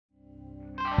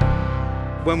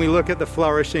When we look at the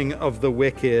flourishing of the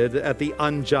wicked, at the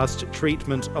unjust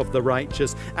treatment of the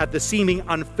righteous, at the seeming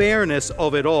unfairness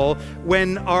of it all,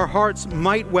 when our hearts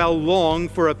might well long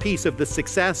for a piece of the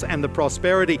success and the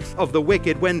prosperity of the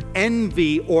wicked, when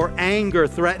envy or anger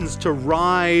threatens to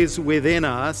rise within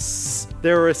us,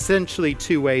 there are essentially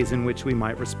two ways in which we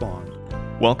might respond.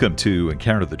 Welcome to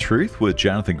Encounter the Truth with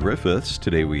Jonathan Griffiths.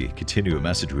 Today we continue a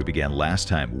message we began last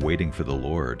time, Waiting for the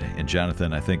Lord. And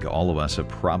Jonathan, I think all of us have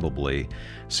probably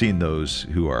seen those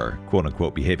who are,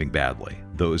 quote-unquote, behaving badly,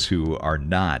 those who are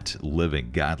not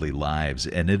living godly lives,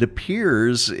 and it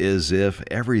appears as if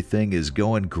everything is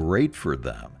going great for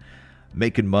them.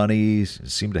 Making money,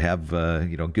 seem to have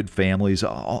good families,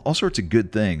 all sorts of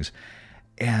good things.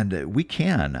 And we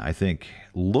can, I think,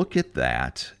 look at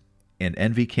that, and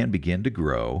envy can begin to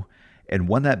grow. And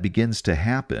when that begins to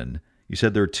happen, you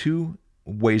said there are two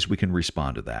ways we can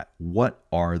respond to that. What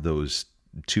are those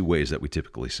two ways that we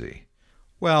typically see?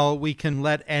 Well, we can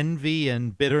let envy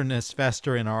and bitterness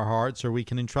fester in our hearts, or we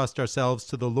can entrust ourselves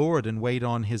to the Lord and wait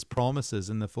on His promises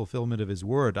and the fulfillment of His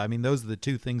word. I mean, those are the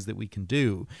two things that we can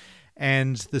do.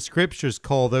 And the Scriptures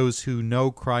call those who know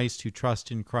Christ, who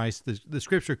trust in Christ, the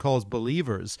Scripture calls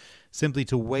believers simply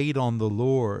to wait on the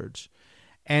Lord.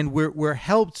 And we're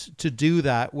helped to do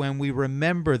that when we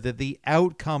remember that the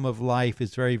outcome of life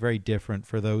is very, very different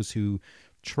for those who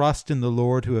trust in the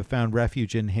Lord, who have found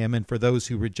refuge in Him, and for those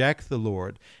who reject the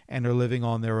Lord and are living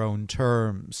on their own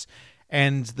terms.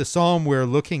 And the psalm we're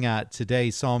looking at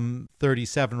today, Psalm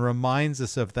 37, reminds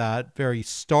us of that very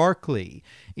starkly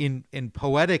in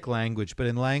poetic language, but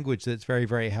in language that's very,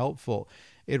 very helpful.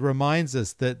 It reminds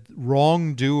us that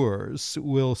wrongdoers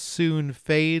will soon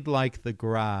fade like the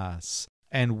grass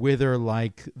and wither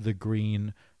like the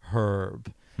green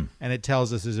herb. And it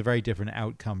tells us there's a very different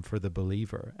outcome for the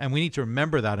believer. And we need to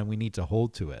remember that, and we need to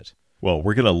hold to it. Well,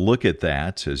 we're going to look at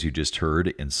that, as you just heard,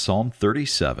 in Psalm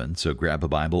 37. So grab a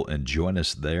Bible and join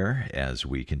us there as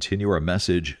we continue our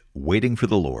message, Waiting for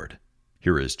the Lord.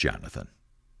 Here is Jonathan.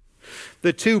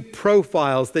 The two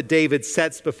profiles that David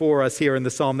sets before us here in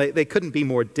the psalm, they couldn't be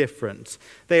more different.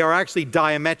 They are actually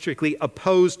diametrically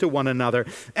opposed to one another.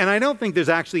 And I don't think there's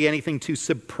actually anything too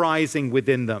surprising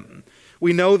within them.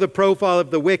 We know the profile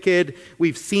of the wicked.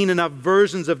 We've seen enough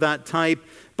versions of that type.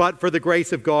 But for the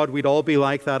grace of God, we'd all be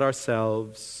like that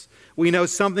ourselves. We know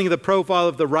something of the profile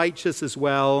of the righteous as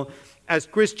well. As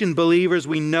Christian believers,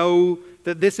 we know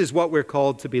that this is what we're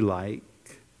called to be like.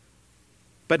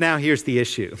 But now here's the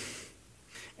issue.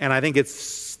 And I think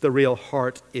it's the real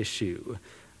heart issue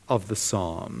of the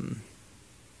psalm.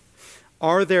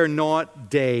 Are there not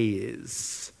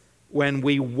days when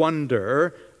we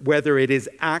wonder whether it is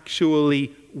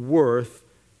actually worth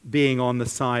being on the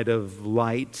side of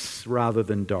light rather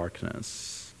than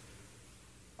darkness?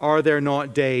 Are there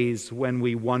not days when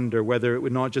we wonder whether it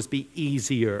would not just be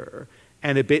easier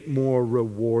and a bit more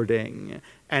rewarding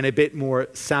and a bit more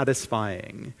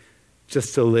satisfying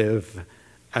just to live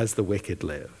as the wicked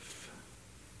live?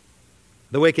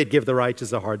 The wicked give the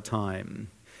righteous a hard time,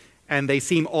 and they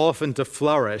seem often to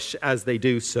flourish as they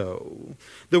do so.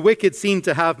 The wicked seem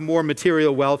to have more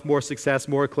material wealth, more success,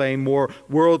 more acclaim, more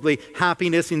worldly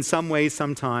happiness in some ways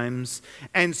sometimes.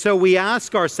 And so we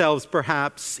ask ourselves,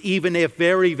 perhaps, even if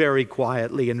very, very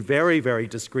quietly and very, very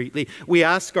discreetly, we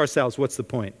ask ourselves, what's the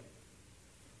point?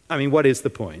 I mean, what is the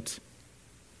point?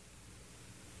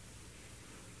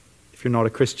 If you're not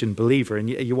a Christian believer and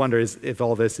you wonder if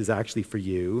all this is actually for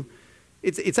you,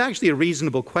 it's actually a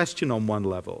reasonable question on one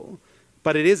level,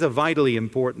 but it is a vitally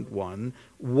important one.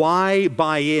 Why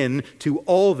buy in to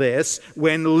all this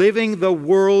when living the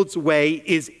world's way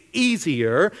is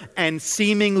easier and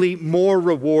seemingly more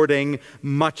rewarding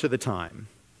much of the time?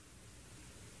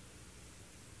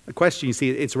 A question, you see,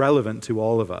 it's relevant to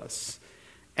all of us.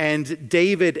 And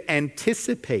David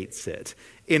anticipates it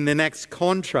in the next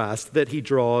contrast that he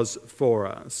draws for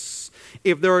us.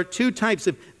 If there are two types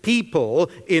of people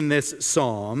in this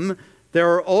psalm, there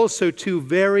are also two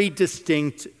very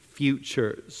distinct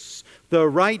futures. The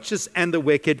righteous and the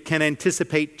wicked can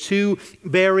anticipate two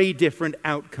very different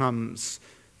outcomes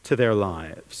to their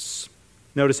lives.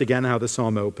 Notice again how the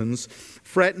psalm opens.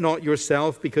 Fret not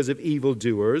yourself because of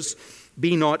evildoers.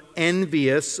 Be not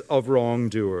envious of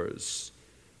wrongdoers,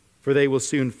 for they will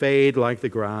soon fade like the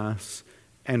grass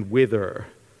and wither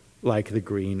like the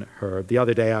green herb. The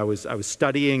other day I was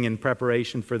studying in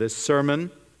preparation for this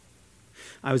sermon.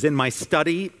 I was in my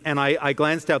study and I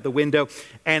glanced out the window,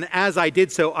 and as I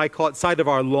did so, I caught sight of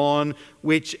our lawn,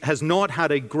 which has not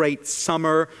had a great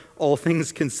summer, all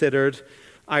things considered.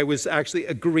 I was actually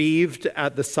aggrieved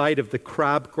at the sight of the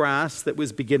crabgrass that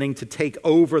was beginning to take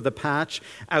over the patch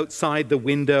outside the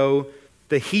window.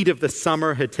 The heat of the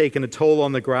summer had taken a toll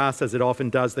on the grass, as it often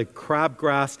does. The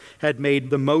crabgrass had made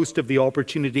the most of the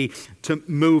opportunity to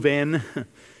move in.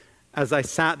 As I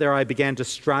sat there, I began to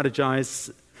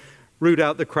strategize, root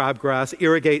out the crabgrass,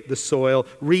 irrigate the soil,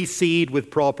 reseed with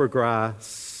proper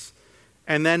grass.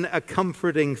 And then a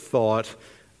comforting thought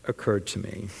occurred to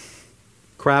me.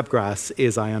 Crabgrass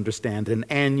is, I understand, an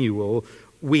annual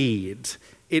weed.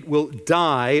 It will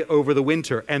die over the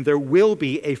winter, and there will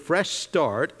be a fresh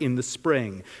start in the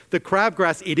spring. The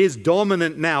crabgrass, it is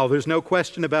dominant now. There's no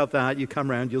question about that. You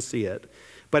come around, you'll see it.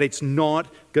 But it's not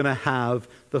going to have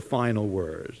the final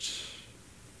word.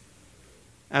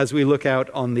 As we look out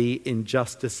on the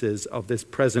injustices of this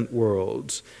present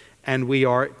world, and we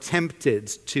are tempted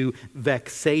to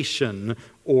vexation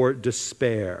or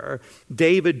despair,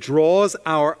 David draws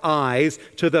our eyes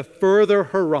to the further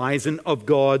horizon of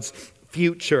God's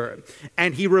future.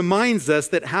 And he reminds us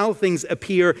that how things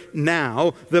appear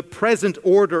now, the present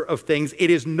order of things, it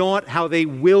is not how they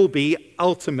will be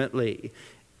ultimately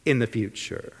in the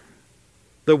future.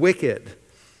 The wicked,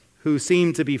 who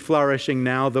seem to be flourishing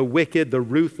now, the wicked, the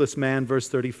ruthless man, verse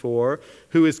 34,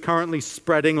 who is currently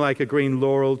spreading like a green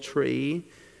laurel tree,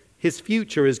 his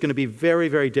future is going to be very,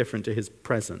 very different to his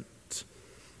present.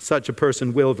 Such a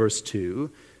person will, verse 2,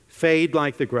 fade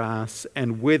like the grass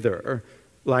and wither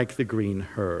like the green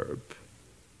herb.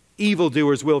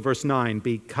 Evildoers will, verse 9,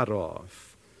 be cut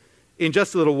off. In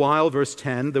just a little while, verse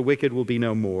 10, the wicked will be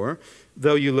no more.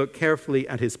 Though you look carefully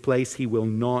at his place, he will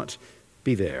not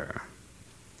be there.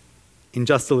 In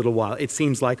just a little while. It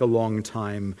seems like a long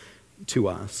time to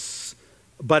us.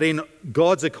 But in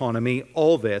God's economy,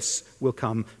 all this will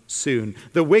come soon.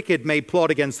 The wicked may plot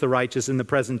against the righteous in the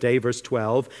present day, verse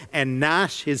 12, and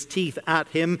gnash his teeth at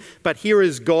him. But here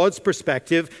is God's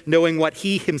perspective, knowing what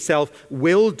he himself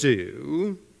will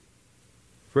do.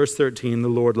 Verse 13, the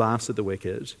Lord laughs at the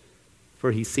wicked,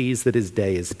 for he sees that his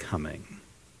day is coming.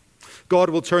 God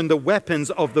will turn the weapons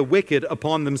of the wicked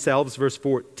upon themselves, verse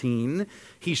 14.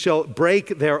 He shall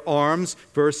break their arms,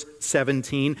 verse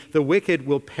 17. The wicked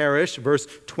will perish, verse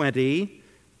 20.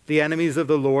 The enemies of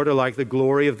the Lord are like the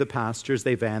glory of the pastures.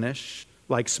 They vanish.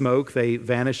 Like smoke, they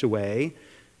vanish away.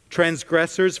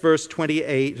 Transgressors, verse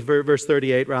 38,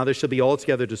 shall be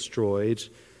altogether destroyed.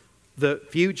 The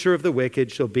future of the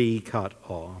wicked shall be cut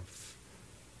off.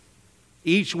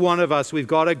 Each one of us, we've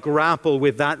got to grapple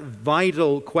with that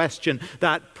vital question,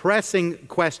 that pressing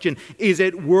question. Is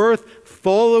it worth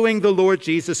following the Lord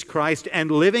Jesus Christ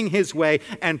and living his way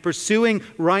and pursuing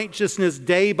righteousness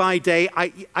day by day?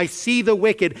 I see the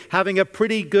wicked having a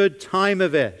pretty good time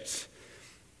of it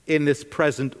in this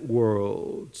present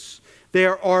world.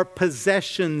 There are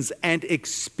possessions and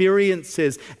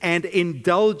experiences and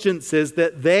indulgences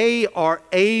that they are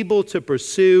able to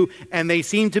pursue, and they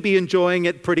seem to be enjoying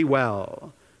it pretty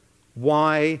well.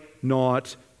 Why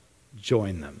not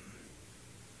join them?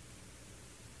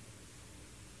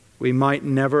 We might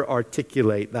never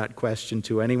articulate that question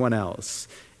to anyone else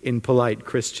in polite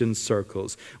Christian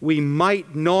circles. We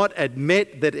might not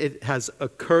admit that it has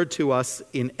occurred to us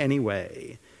in any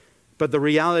way. But the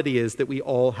reality is that we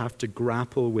all have to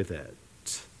grapple with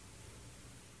it.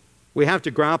 We have to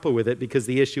grapple with it because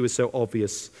the issue is so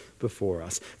obvious before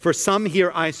us. For some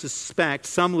here, I suspect,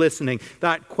 some listening,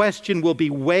 that question will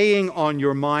be weighing on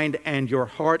your mind and your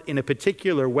heart in a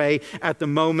particular way at the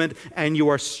moment, and you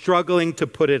are struggling to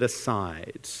put it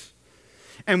aside.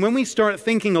 And when we start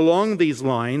thinking along these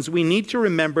lines, we need to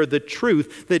remember the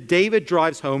truth that David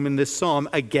drives home in this psalm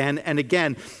again and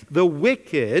again. The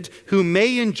wicked, who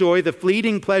may enjoy the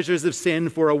fleeting pleasures of sin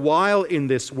for a while in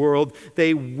this world,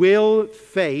 they will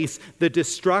face the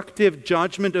destructive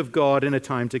judgment of God in a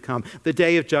time to come. The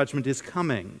day of judgment is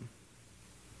coming.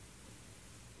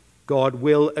 God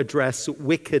will address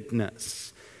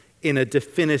wickedness in a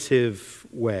definitive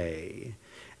way.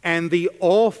 And the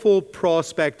awful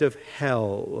prospect of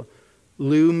hell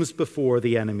looms before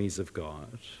the enemies of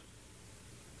God.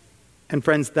 And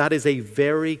friends, that is a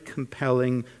very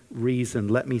compelling reason.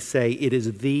 Let me say, it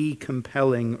is the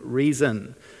compelling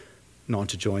reason not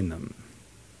to join them.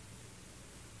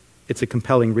 It's a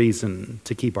compelling reason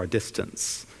to keep our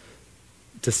distance,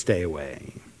 to stay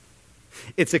away.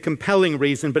 It's a compelling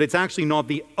reason, but it's actually not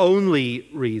the only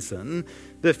reason.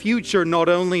 The future not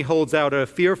only holds out a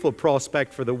fearful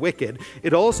prospect for the wicked,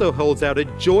 it also holds out a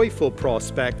joyful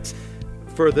prospect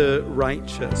for the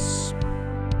righteous.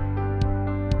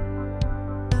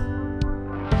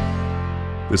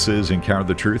 This is Encounter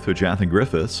the Truth with Jonathan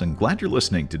Griffiths, and glad you're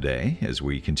listening today as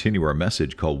we continue our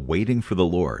message called Waiting for the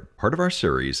Lord, part of our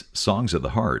series, Songs of the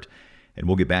Heart. And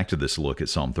we'll get back to this look at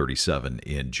Psalm 37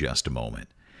 in just a moment.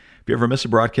 If you ever miss a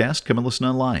broadcast, come and listen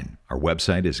online. Our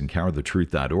website is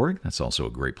encounterthetruth.org. That's also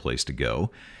a great place to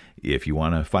go if you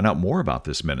want to find out more about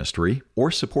this ministry or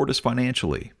support us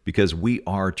financially, because we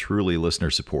are truly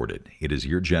listener supported. It is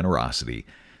your generosity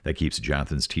that keeps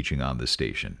Jonathan's teaching on this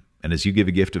station. And as you give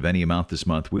a gift of any amount this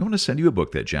month, we want to send you a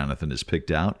book that Jonathan has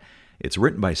picked out. It's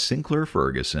written by Sinclair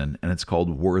Ferguson, and it's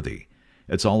called Worthy.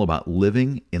 It's all about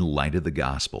living in light of the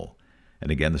gospel. And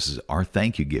again, this is our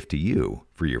thank you gift to you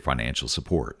for your financial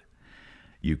support.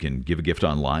 You can give a gift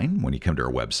online when you come to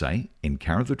our website,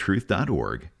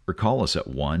 encounterthetruth.org, or call us at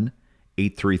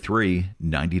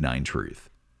 1-833-99-TRUTH.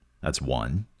 That's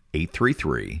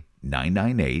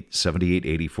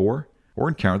 1-833-998-7884, or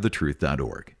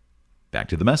encounterthetruth.org. Back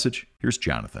to the message. Here's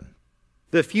Jonathan.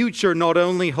 The future not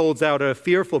only holds out a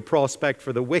fearful prospect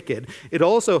for the wicked, it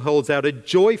also holds out a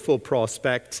joyful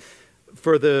prospect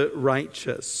for the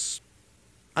righteous.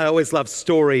 I always love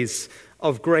stories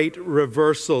of great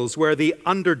reversals where the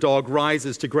underdog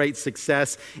rises to great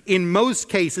success. In most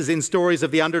cases, in stories of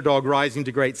the underdog rising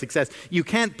to great success, you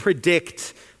can't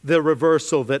predict the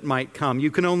reversal that might come. You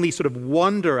can only sort of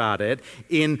wonder at it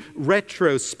in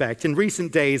retrospect. In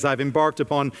recent days, I've embarked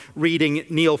upon reading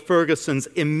Neil Ferguson's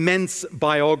immense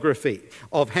biography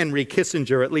of Henry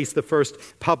Kissinger, at least the first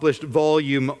published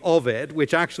volume of it,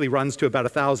 which actually runs to about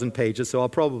 1,000 pages, so I'll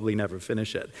probably never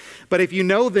finish it. But if you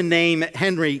know the name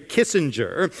Henry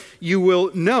Kissinger, you will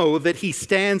know that he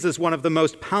stands as one of the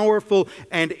most powerful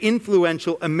and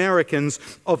influential Americans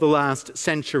of the last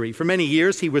century. For many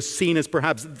years, he was seen as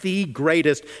perhaps the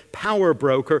greatest power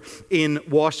broker in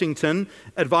Washington,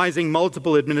 advising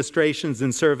multiple administrations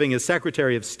and serving as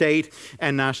Secretary of State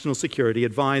and National Security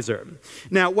Advisor.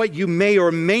 Now, what you may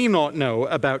or may not know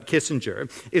about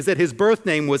Kissinger is that his birth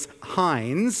name was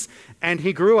Heinz, and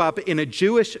he grew up in a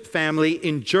Jewish family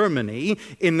in Germany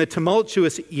in the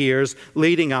tumultuous years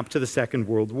leading up to the Second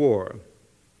World War.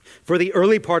 For the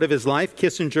early part of his life,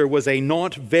 Kissinger was a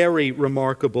not very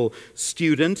remarkable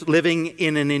student living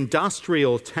in an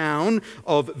industrial town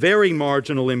of very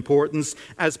marginal importance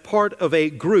as part of a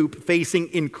group facing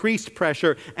increased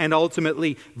pressure and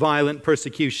ultimately violent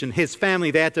persecution. His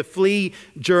family, they had to flee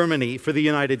Germany for the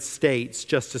United States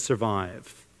just to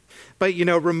survive. But,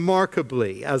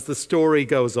 remarkably, as the story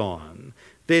goes on,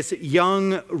 this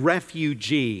young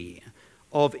refugee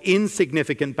of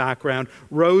insignificant background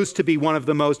rose to be one of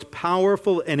the most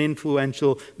powerful and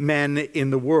influential men in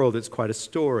the world. It's quite a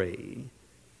story.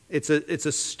 It's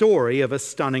a story of a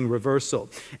stunning reversal,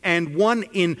 and one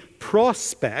in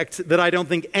prospect that I don't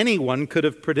think anyone could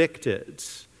have predicted.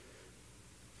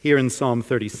 Here in Psalm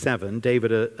 37,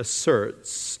 David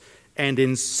asserts and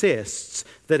insists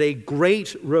that a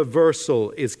great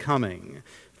reversal is coming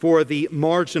for the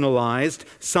marginalized,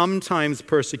 sometimes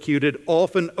persecuted,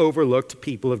 often overlooked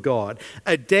people of God.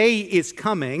 A day is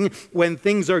coming when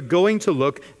things are going to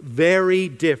look very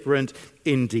different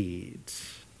indeed.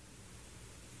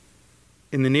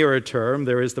 In the nearer term,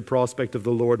 there is the prospect of the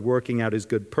Lord working out his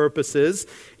good purposes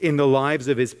in the lives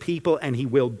of his people, and he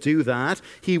will do that.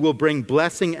 He will bring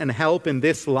blessing and help in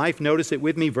this life. Notice it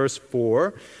with me, verse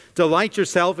 4. Delight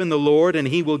yourself in the Lord, and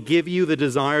he will give you the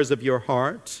desires of your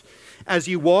heart. As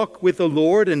you walk with the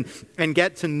Lord and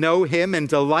get to know him and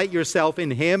delight yourself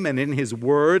in him and in his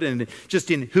word and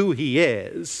just in who he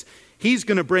is, he's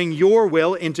going to bring your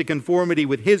will into conformity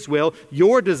with his will,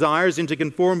 your desires into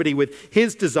conformity with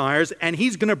his desires, and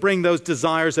he's going to bring those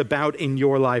desires about in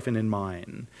your life and in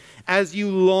mine. As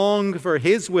you long for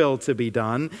his will to be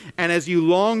done, and as you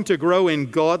long to grow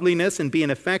in godliness and be an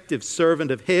effective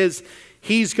servant of his,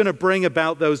 he's going to bring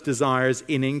about those desires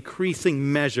in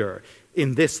increasing measure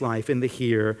in this life, in the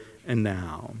here and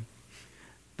now.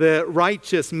 The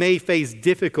righteous may face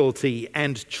difficulty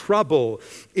and trouble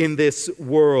in this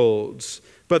world,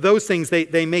 but those things,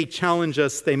 they may challenge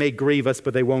us, they may grieve us,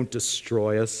 but they won't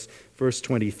destroy us. Verse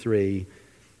 23,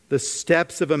 the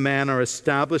steps of a man are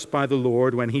established by the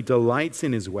Lord when he delights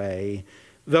in his way.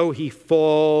 Though he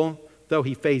fall, though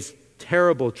he face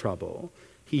terrible trouble,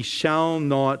 he shall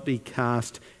not be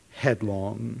cast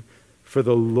headlong. For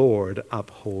the Lord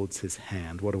upholds his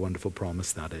hand. What a wonderful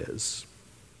promise that is.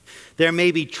 There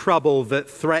may be trouble that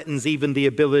threatens even the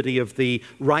ability of the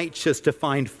righteous to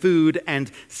find food and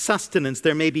sustenance.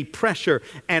 There may be pressure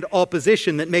and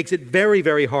opposition that makes it very,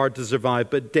 very hard to survive.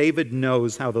 But David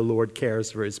knows how the Lord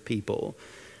cares for his people.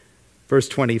 Verse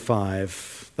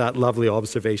 25, that lovely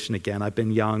observation again. I've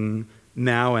been young,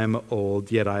 now am old,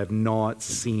 yet I have not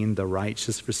seen the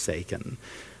righteous forsaken,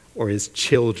 or his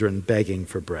children begging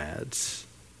for bread.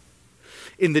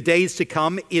 In the days to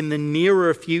come, in the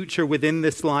nearer future within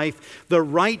this life, the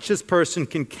righteous person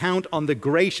can count on the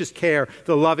gracious care,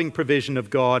 the loving provision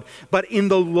of God. But in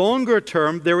the longer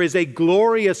term, there is a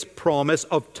glorious promise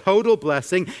of total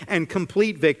blessing and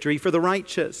complete victory for the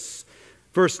righteous.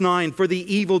 Verse 9, for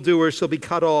the evildoers shall be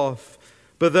cut off,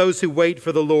 but those who wait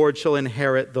for the Lord shall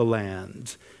inherit the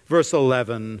land. Verse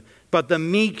 11, but the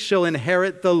meek shall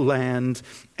inherit the land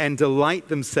and delight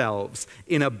themselves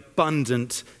in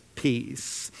abundant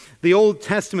peace. The Old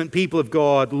Testament people of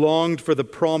God longed for the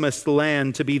promised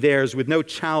land to be theirs with no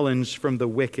challenge from the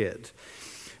wicked.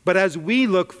 But as we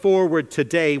look forward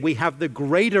today, we have the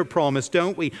greater promise,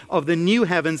 don't we, of the new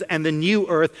heavens and the new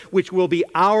earth, which will be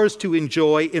ours to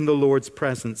enjoy in the Lord's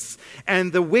presence.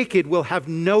 And the wicked will have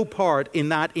no part in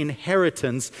that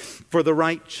inheritance for the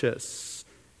righteous.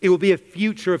 It will be a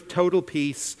future of total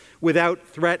peace without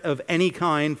threat of any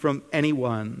kind from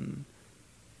anyone.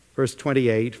 Verse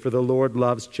 28, for the Lord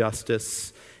loves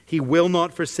justice. He will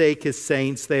not forsake his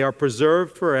saints. They are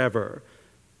preserved forever.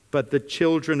 But the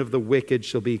children of the wicked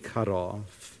shall be cut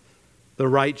off. The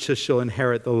righteous shall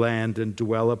inherit the land and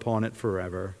dwell upon it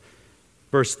forever.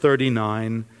 Verse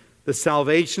 39, the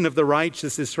salvation of the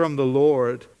righteous is from the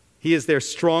Lord. He is their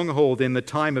stronghold in the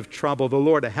time of trouble. The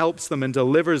Lord helps them and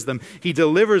delivers them. He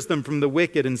delivers them from the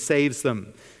wicked and saves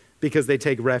them because they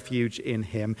take refuge in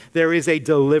him. There is a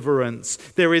deliverance.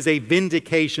 There is a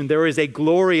vindication. There is a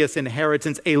glorious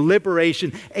inheritance, a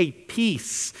liberation, a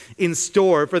peace in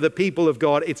store for the people of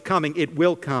God. It's coming. It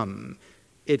will come.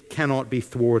 It cannot be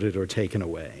thwarted or taken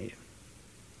away.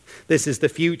 This is the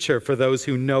future for those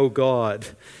who know God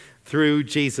through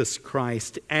Jesus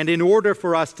Christ. And in order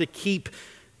for us to keep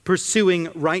pursuing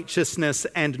righteousness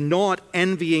and not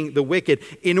envying the wicked,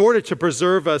 in order to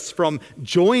preserve us from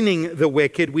joining the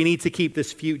wicked, we need to keep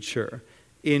this future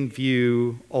in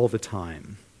view all the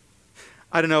time.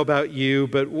 I don't know about you,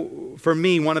 but for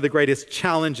me, one of the greatest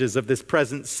challenges of this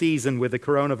present season with the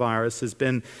coronavirus has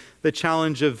been the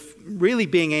challenge of really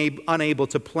being unable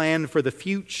to plan for the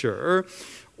future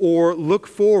or look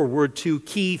forward to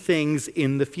key things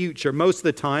in the future. Most of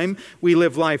the time, we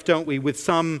live life, don't we, with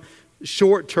some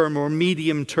short-term or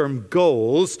medium-term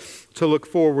goals to look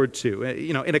forward to.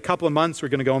 You know, in a couple of months, we're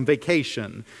going to go on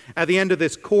vacation. At the end of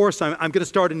this course, I'm going to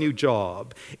start a new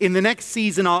job. In the next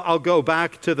season, I'll go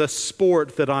back to the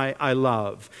sport that I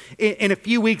love. In a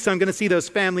few weeks, I'm going to see those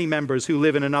family members who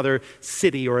live in another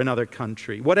city or another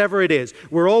country. Whatever it is,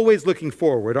 we're always looking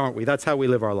forward, aren't we? That's how we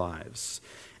live our lives.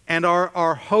 And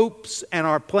our hopes and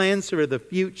our plans for the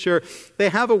future, they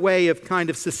have a way of kind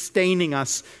of sustaining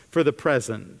us for the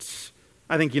present.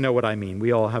 I think you know what I mean.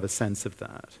 We all have a sense of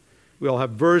that. We all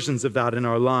have versions of that in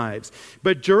our lives.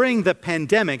 But during the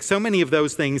pandemic, so many of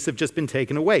those things have just been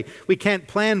taken away. We can't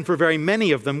plan for very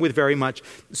many of them with very much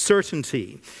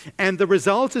certainty. And the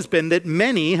result has been that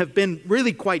many have been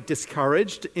really quite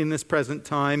discouraged in this present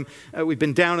time. We've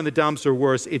been down in the dumps, or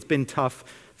worse, it's been tough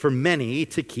for many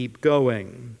to keep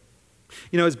going.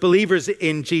 You know, as believers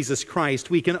in Jesus Christ,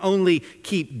 we can only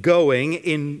keep going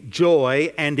in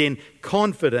joy and in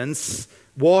confidence,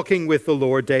 walking with the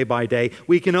Lord day by day.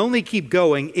 We can only keep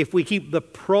going if we keep the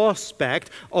prospect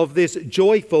of this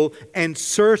joyful and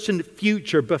certain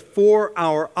future before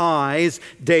our eyes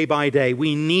day by day.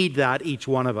 We need that, each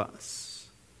one of us.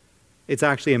 It's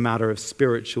actually a matter of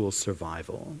spiritual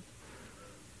survival.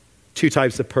 Two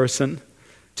types of person,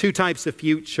 two types of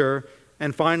future,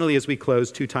 and finally, as we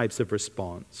close, two types of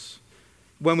response.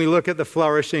 When we look at the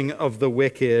flourishing of the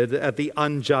wicked, at the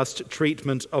unjust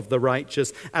treatment of the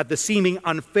righteous, at the seeming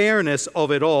unfairness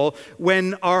of it all,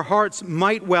 when our hearts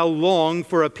might well long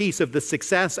for a piece of the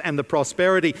success and the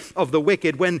prosperity of the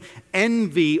wicked, when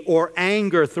envy or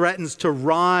anger threatens to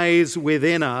rise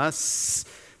within us,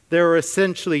 there are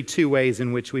essentially two ways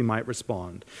in which we might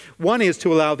respond. One is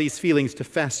to allow these feelings to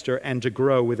fester and to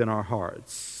grow within our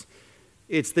hearts.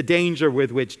 It's the danger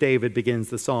with which David begins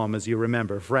the psalm, as you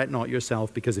remember. Fret not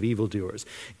yourself because of evildoers.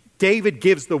 David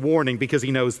gives the warning because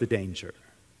he knows the danger.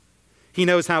 He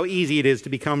knows how easy it is to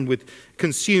become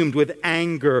consumed with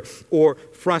anger or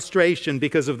frustration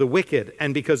because of the wicked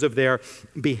and because of their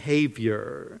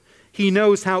behavior. He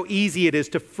knows how easy it is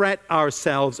to fret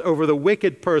ourselves over the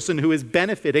wicked person who is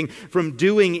benefiting from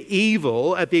doing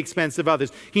evil at the expense of others.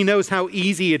 He knows how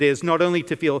easy it is not only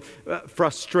to feel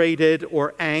frustrated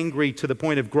or angry to the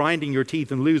point of grinding your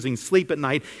teeth and losing sleep at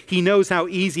night. He knows how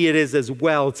easy it is as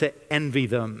well to envy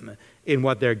them in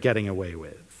what they're getting away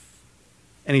with.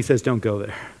 And he says, don't go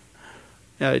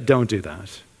there. Don't do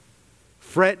that.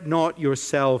 Fret not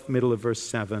yourself, middle of verse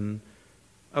 7,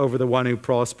 over the one who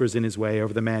prospers in his way,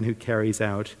 over the man who carries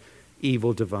out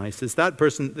evil devices. That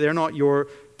person, they're not your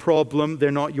problem.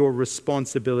 They're not your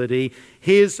responsibility.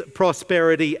 His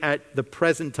prosperity at the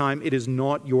present time, it is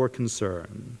not your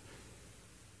concern.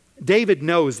 David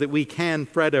knows that we can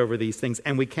fret over these things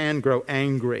and we can grow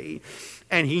angry.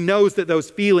 And he knows that those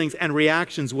feelings and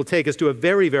reactions will take us to a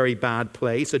very, very bad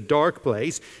place, a dark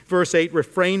place. Verse 8,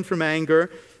 refrain from anger,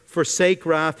 forsake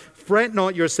wrath, fret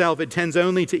not yourself, it tends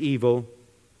only to evil.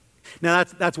 Now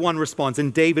that's one response,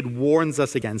 and David warns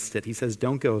us against it. He says,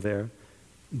 don't go there,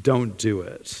 don't do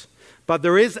it. But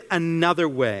there is another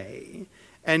way,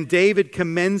 and David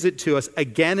commends it to us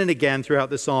again and again throughout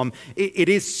the psalm. It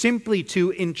is simply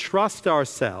to entrust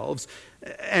ourselves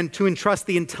and to entrust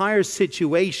the entire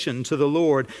situation to the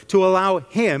Lord, to allow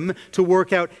Him to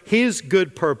work out His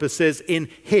good purposes in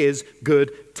His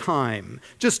good time.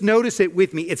 Just notice it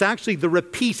with me. It's actually the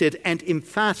repeated and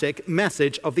emphatic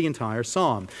message of the entire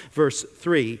psalm. Verse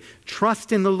 3,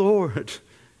 trust in the Lord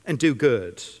and do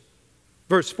good.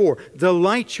 Verse 4,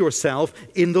 delight yourself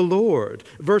in the Lord.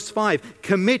 Verse 5,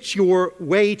 commit your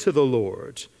way to the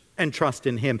Lord and trust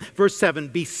in Him. Verse 7,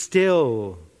 be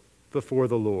still before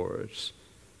the Lord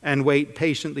and wait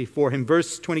patiently for Him.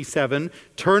 Verse 27,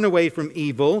 turn away from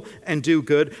evil and do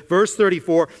good. Verse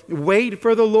 34, wait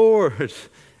for the Lord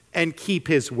and keep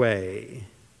His way.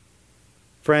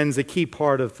 Friends, a key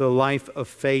part of the life of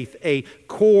faith, a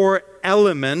core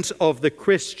element of the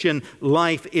Christian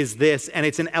life is this, and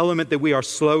it's an element that we are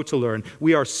slow to learn.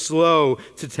 We are slow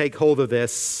to take hold of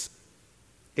this.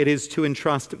 It is to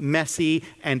entrust messy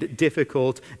and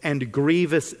difficult and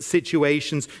grievous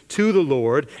situations to the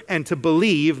Lord and to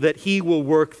believe that He will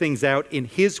work things out in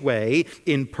His way,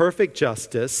 in perfect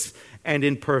justice and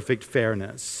in perfect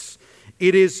fairness.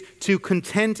 It is to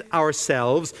content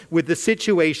ourselves with the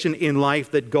situation in life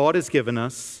that God has given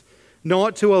us,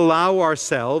 not to allow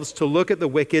ourselves to look at the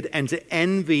wicked and to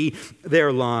envy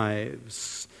their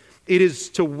lives. It is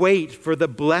to wait for the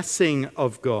blessing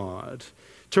of God,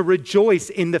 to rejoice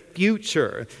in the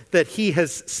future that He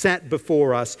has set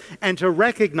before us, and to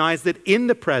recognize that in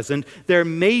the present there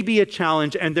may be a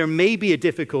challenge and there may be a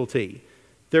difficulty.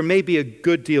 There may be a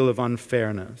good deal of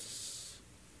unfairness.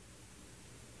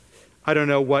 I don't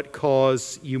know what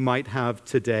cause you might have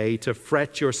today to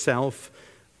fret yourself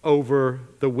over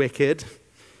the wicked.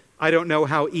 I don't know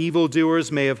how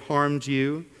evildoers may have harmed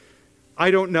you.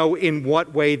 I don't know in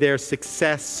what way their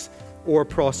success or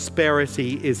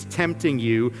prosperity is tempting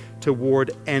you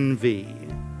toward envy.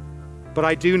 But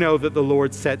I do know that the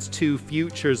Lord sets two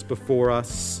futures before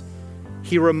us.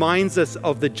 He reminds us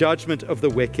of the judgment of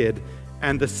the wicked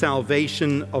and the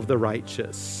salvation of the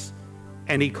righteous.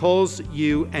 And He calls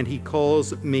you and He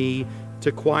calls me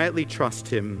to quietly trust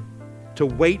Him, to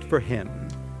wait for Him,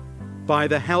 by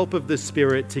the help of the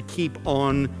Spirit to keep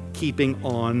on keeping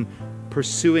on,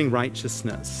 pursuing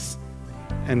righteousness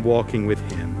and walking with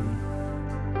Him.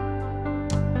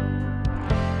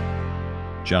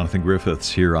 Jonathan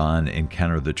Griffiths here on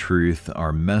Encounter the Truth,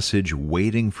 our message,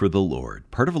 Waiting for the Lord,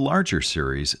 part of a larger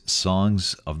series,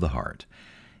 Songs of the Heart.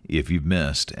 If you've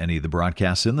missed any of the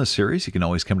broadcasts in this series, you can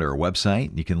always come to our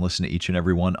website. You can listen to each and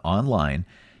every one online.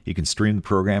 You can stream the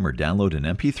program or download an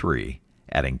MP3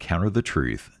 at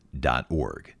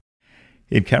encounterthetruth.org.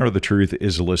 Encounter the Truth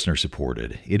is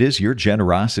listener-supported. It is your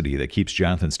generosity that keeps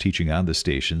Jonathan's teaching on this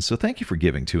station, so thank you for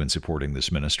giving to and supporting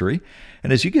this ministry.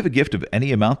 And as you give a gift of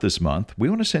any amount this month, we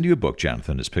want to send you a book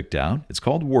Jonathan has picked out. It's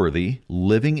called Worthy,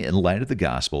 Living in Light of the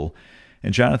Gospel.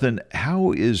 And Jonathan,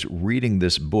 how is reading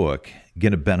this book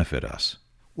going to benefit us?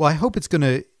 Well, I hope it's going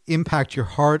to impact your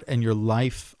heart and your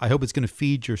life. I hope it's going to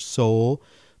feed your soul.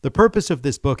 The purpose of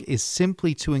this book is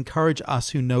simply to encourage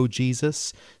us who know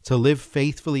Jesus to live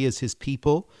faithfully as His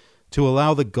people, to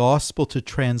allow the gospel to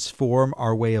transform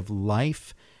our way of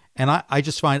life. And I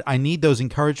just find I need those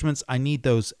encouragements. I need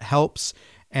those helps.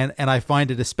 And I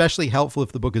find it especially helpful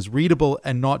if the book is readable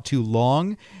and not too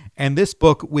long. And this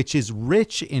book, which is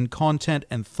rich in content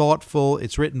and thoughtful,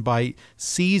 it's written by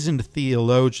seasoned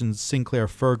theologian Sinclair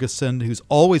Ferguson, who's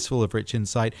always full of rich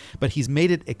insight, but he's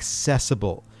made it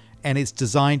accessible. And it's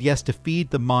designed, yes, to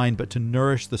feed the mind, but to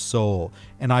nourish the soul.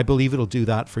 And I believe it'll do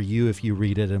that for you if you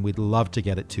read it, and we'd love to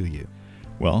get it to you.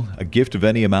 Well, a gift of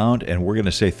any amount, and we're going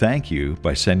to say thank you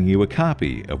by sending you a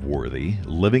copy of Worthy,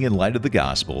 Living in Light of the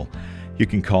Gospel. You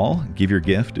can call, give your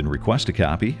gift, and request a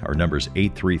copy. Our number is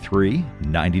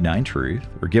 833-99-TRUTH,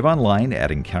 or give online at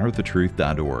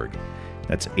encounterthetruth.org.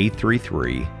 That's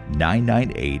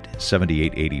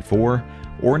 833-998-7884,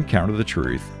 or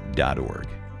encounterthetruth.org.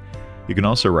 You can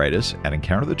also write us at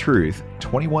Encounter the Truth,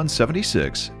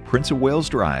 2176 Prince of Wales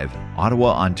Drive,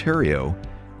 Ottawa, Ontario,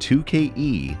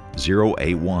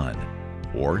 2KE0A1,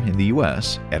 or in the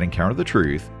U.S. at Encounter the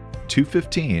Truth,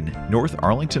 215 North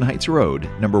Arlington Heights Road,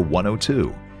 number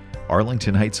 102,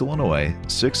 Arlington Heights, Illinois,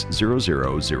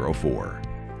 60004.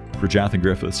 For Jonathan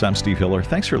Griffiths, I'm Steve Hiller.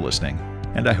 Thanks for listening,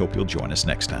 and I hope you'll join us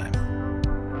next time.